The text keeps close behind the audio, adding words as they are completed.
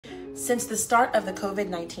Since the start of the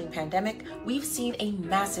COVID-19 pandemic, we've seen a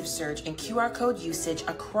massive surge in QR code usage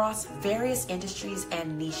across various industries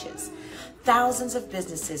and niches. Thousands of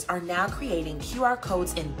businesses are now creating QR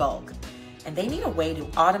codes in bulk, and they need a way to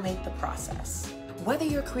automate the process. Whether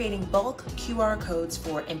you're creating bulk QR codes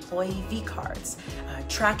for employee V-cards,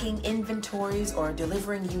 tracking inventories, or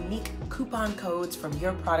delivering unique coupon codes from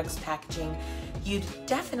your product's packaging, you'd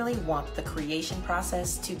definitely want the creation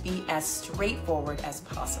process to be as straightforward as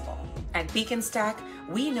possible. At Beaconstack,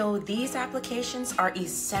 we know these applications are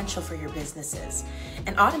essential for your businesses,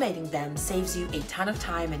 and automating them saves you a ton of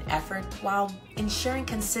time and effort while ensuring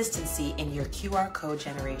consistency in your QR code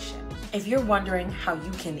generation. If you're wondering how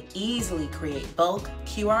you can easily create bulk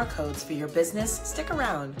QR codes for your business, stick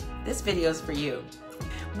around. This video is for you.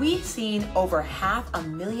 We've seen over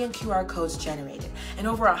 500,000 QR codes generated and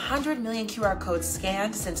over 100 million QR codes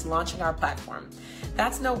scanned since launching our platform.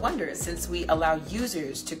 That's no wonder, since we allow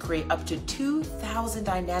users to create up to 2,000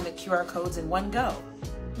 dynamic QR codes in one go.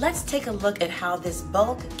 Let's take a look at how this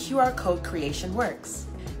bulk QR code creation works.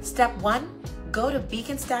 Step 1, go to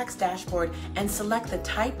Beaconstack's dashboard and select the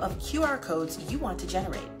type of QR codes you want to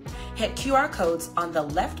generate. Hit QR codes on the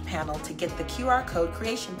left panel to get the QR code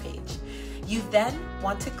creation page. You then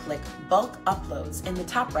want to click Bulk Uploads in the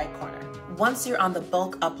top right corner. Once you're on the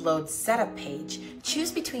Bulk Upload Setup page,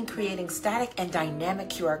 choose between creating static and dynamic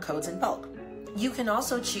QR codes in bulk. You can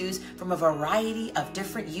also choose from a variety of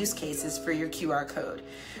different use cases for your QR code.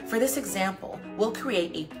 For this example, we'll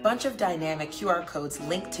create a bunch of dynamic QR codes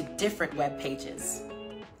linked to different web pages.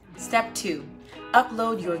 Step 2.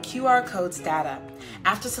 Upload your QR codes data.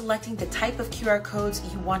 After selecting the type of QR codes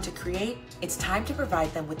you want to create, it's time to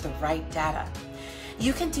provide them with the right data.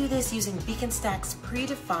 You can do this using Beaconstack's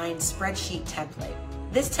predefined spreadsheet template.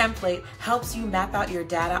 This template helps you map out your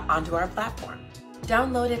data onto our platform.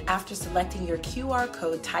 Download it after selecting your QR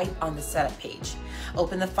code type on the setup page.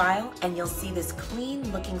 Open the file and you'll see this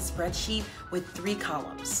clean-looking spreadsheet with 3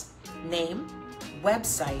 columns: name,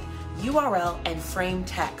 website, URL, and frame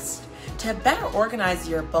text. To better organize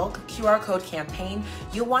your bulk QR code campaign,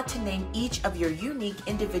 you'll want to name each of your unique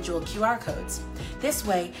individual QR codes. This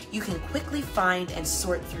way, you can quickly find and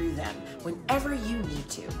sort through them whenever you need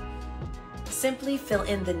to. Simply fill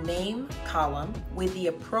in the name column with the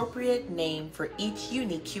appropriate name for each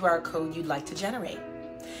unique QR code you'd like to generate.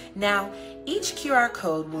 Now, each QR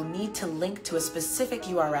code will need to link to a specific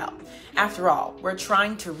URL. After all, we're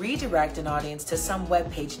trying to redirect an audience to some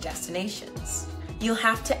web page destinations. You'll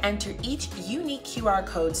have to enter each unique QR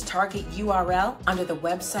code's target URL under the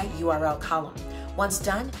website URL column. Once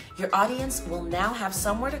done, your audience will now have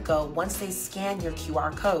somewhere to go once they scan your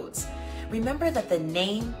QR codes. Remember that the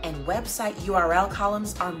name and website URL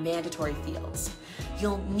columns are mandatory fields.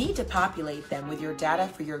 You'll need to populate them with your data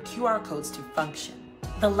for your QR codes to function.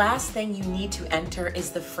 The last thing you need to enter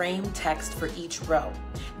is the frame text for each row.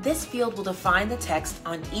 This field will define the text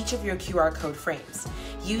on each of your QR code frames.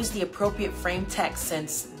 Use the appropriate frame text,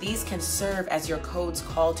 since these can serve as your code's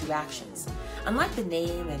call to actions. Unlike the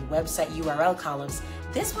name and website URL columns,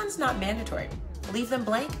 this one's not mandatory. Leave them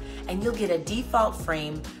blank and you'll get a default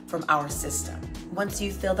frame from our system. Once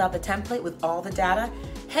you've filled out the template with all the data,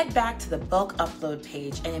 head back to the bulk upload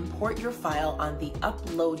page and import your file on the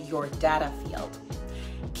Upload Your Data field.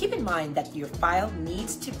 Keep in mind that your file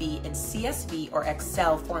needs to be in CSV or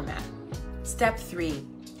Excel format. Step 3.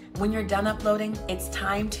 When you're done uploading, it's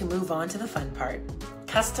time to move on to the fun part: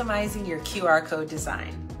 customizing your QR code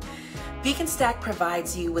design. Beaconstack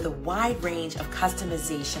provides you with a wide range of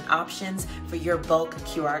customization options for your bulk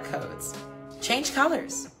QR codes. Change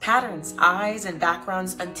colors, patterns, eyes, and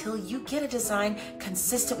backgrounds until you get a design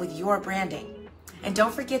consistent with your branding. And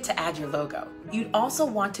don't forget to add your logo. You'd also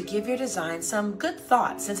want to give your design some good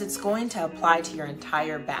thought, since it's going to apply to your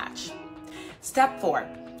entire batch. Step 4.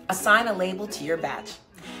 Assign a label to your batch.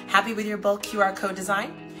 Happy with your bulk QR code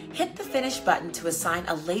design? Hit the Finish button to assign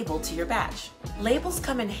a label to your batch. Labels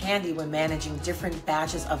come in handy when managing different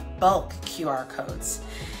batches of bulk QR codes.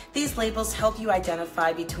 These labels help you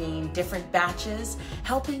identify between different batches,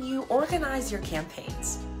 helping you organize your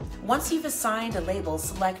campaigns. Once you've assigned a label,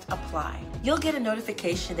 select Apply. You'll get a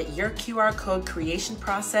notification that your QR code creation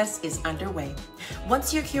process is underway.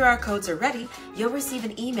 Once your QR codes are ready, you'll receive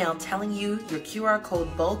an email telling you your QR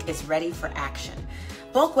code bulk is ready for action.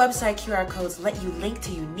 Bulk website QR codes let you link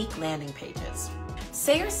to unique landing pages.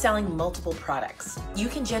 Say you're selling multiple products. You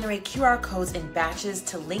can generate QR codes in batches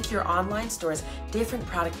to link your online store's different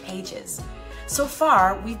product pages. So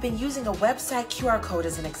far, we've been using a website QR code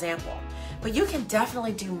as an example, but you can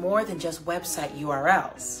definitely do more than just website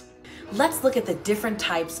URLs. Let's look at the different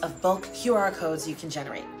types of bulk QR codes you can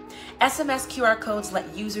generate. SMS QR codes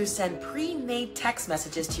let users send pre-made text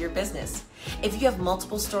messages to your business. If you have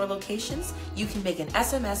multiple store locations, you can make an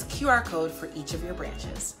SMS QR code for each of your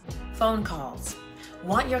branches. Phone calls.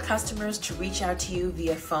 Want your customers to reach out to you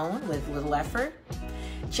via phone with little effort?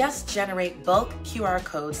 Just generate bulk QR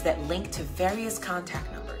codes that link to various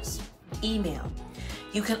contact numbers. Email.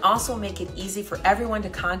 You can also make it easy for everyone to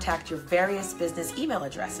contact your various business email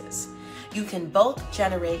addresses. You can bulk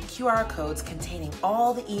generate QR codes containing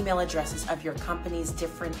all the email addresses of your company's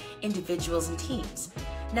different individuals and teams.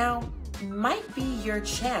 Now, might be your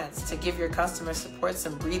chance to give your customer support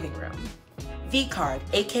some breathing room. V-Card,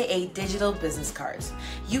 aka digital business cards.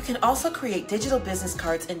 You can also create digital business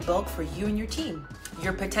cards in bulk for you and your team.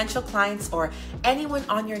 Your potential clients or anyone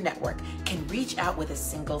on your network can reach out with a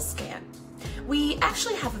single scan. We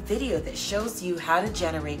actually have a video that shows you how to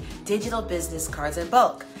generate digital business cards in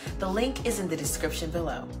bulk. The link is in the description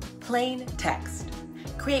below. Plain text.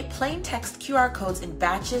 Create plain text QR codes in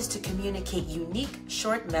batches to communicate unique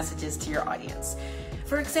short messages to your audience.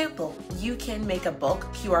 For example, you can make a bulk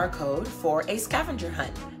QR code for a scavenger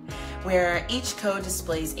hunt, where each code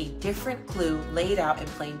displays a different clue laid out in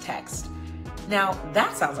plain text. Now,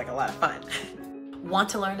 that sounds like a lot of fun. Want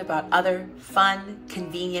to learn about other fun,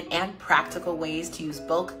 convenient, and practical ways to use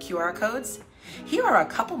bulk QR codes? Here are a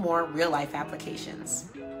couple more real-life applications.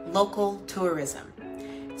 Local tourism.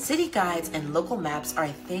 City guides and local maps are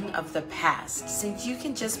a thing of the past, since you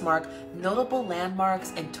can just mark notable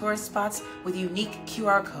landmarks and tourist spots with unique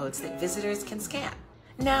QR codes that visitors can scan.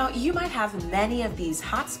 Now, you might have many of these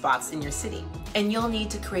hotspots in your city, and you'll need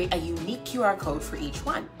to create a unique QR code for each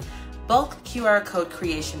one. Bulk QR code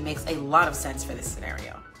creation makes a lot of sense for this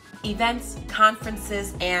scenario. Events,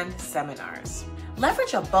 conferences, and seminars.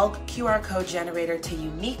 Leverage a bulk QR code generator to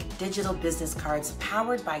unique digital business cards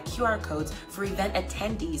powered by QR codes for event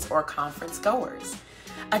attendees or conference goers.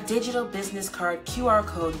 A digital business card QR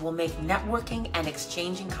code will make networking and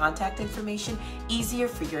exchanging contact information easier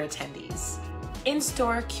for your attendees.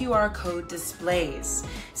 In-store QR code displays.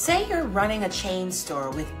 Say you're running a chain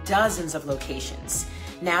store with dozens of locations.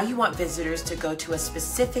 Now you want visitors to go to a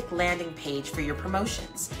specific landing page for your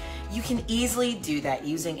promotions. You can easily do that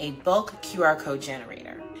using a bulk QR code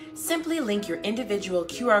generator. Simply link your individual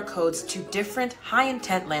QR codes to different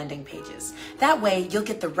high-intent landing pages. That way, you'll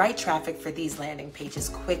get the right traffic for these landing pages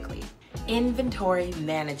quickly. Inventory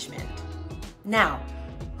management. Now,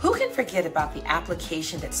 who can forget about the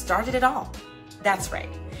application that started it all? That's right.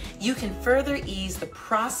 You can further ease the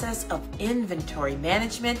process of inventory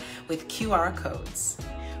management with QR codes.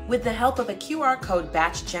 With the help of a QR code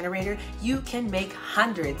batch generator, you can make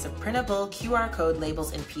hundreds of printable QR code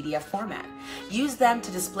labels in PDF format. Use them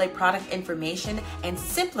to display product information and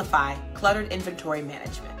simplify cluttered inventory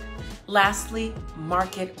management. Lastly,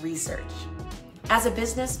 market research. As a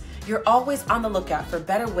business, you're always on the lookout for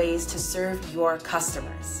better ways to serve your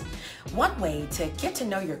customers. One way to get to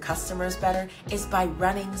know your customers better is by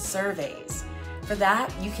running surveys. For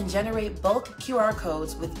that, you can generate bulk QR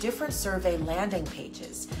codes with different survey landing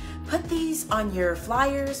pages. Put these on your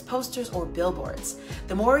flyers, posters, or billboards.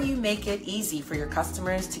 The more you make it easy for your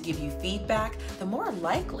customers to give you feedback, the more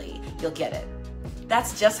likely you'll get it.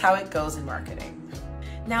 That's just how it goes in marketing.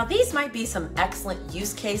 Now, these might be some excellent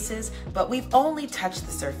use cases, but we've only touched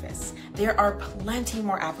the surface. There are plenty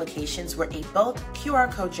more applications where a bulk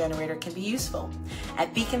QR code generator can be useful.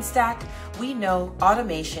 At BeaconStack, we know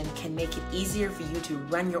automation can make it easier for you to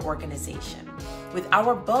run your organization. With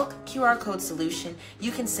our bulk QR code solution,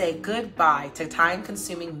 you can say goodbye to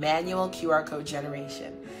time-consuming manual QR code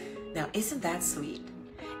generation. Now, isn't that sweet?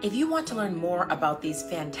 If you want to learn more about these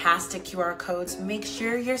fantastic QR codes, make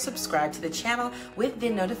sure you're subscribed to the channel with the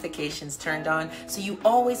notifications turned on so you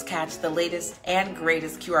always catch the latest and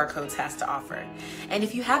greatest QR codes has to offer. And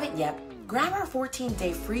if you haven't yet, grab our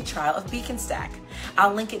 14-day free trial of BeaconStack.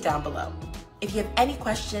 I'll link it down below. If you have any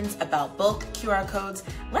questions about bulk QR codes,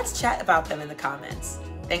 let's chat about them in the comments.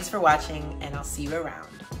 Thanks for watching, and I'll see you around.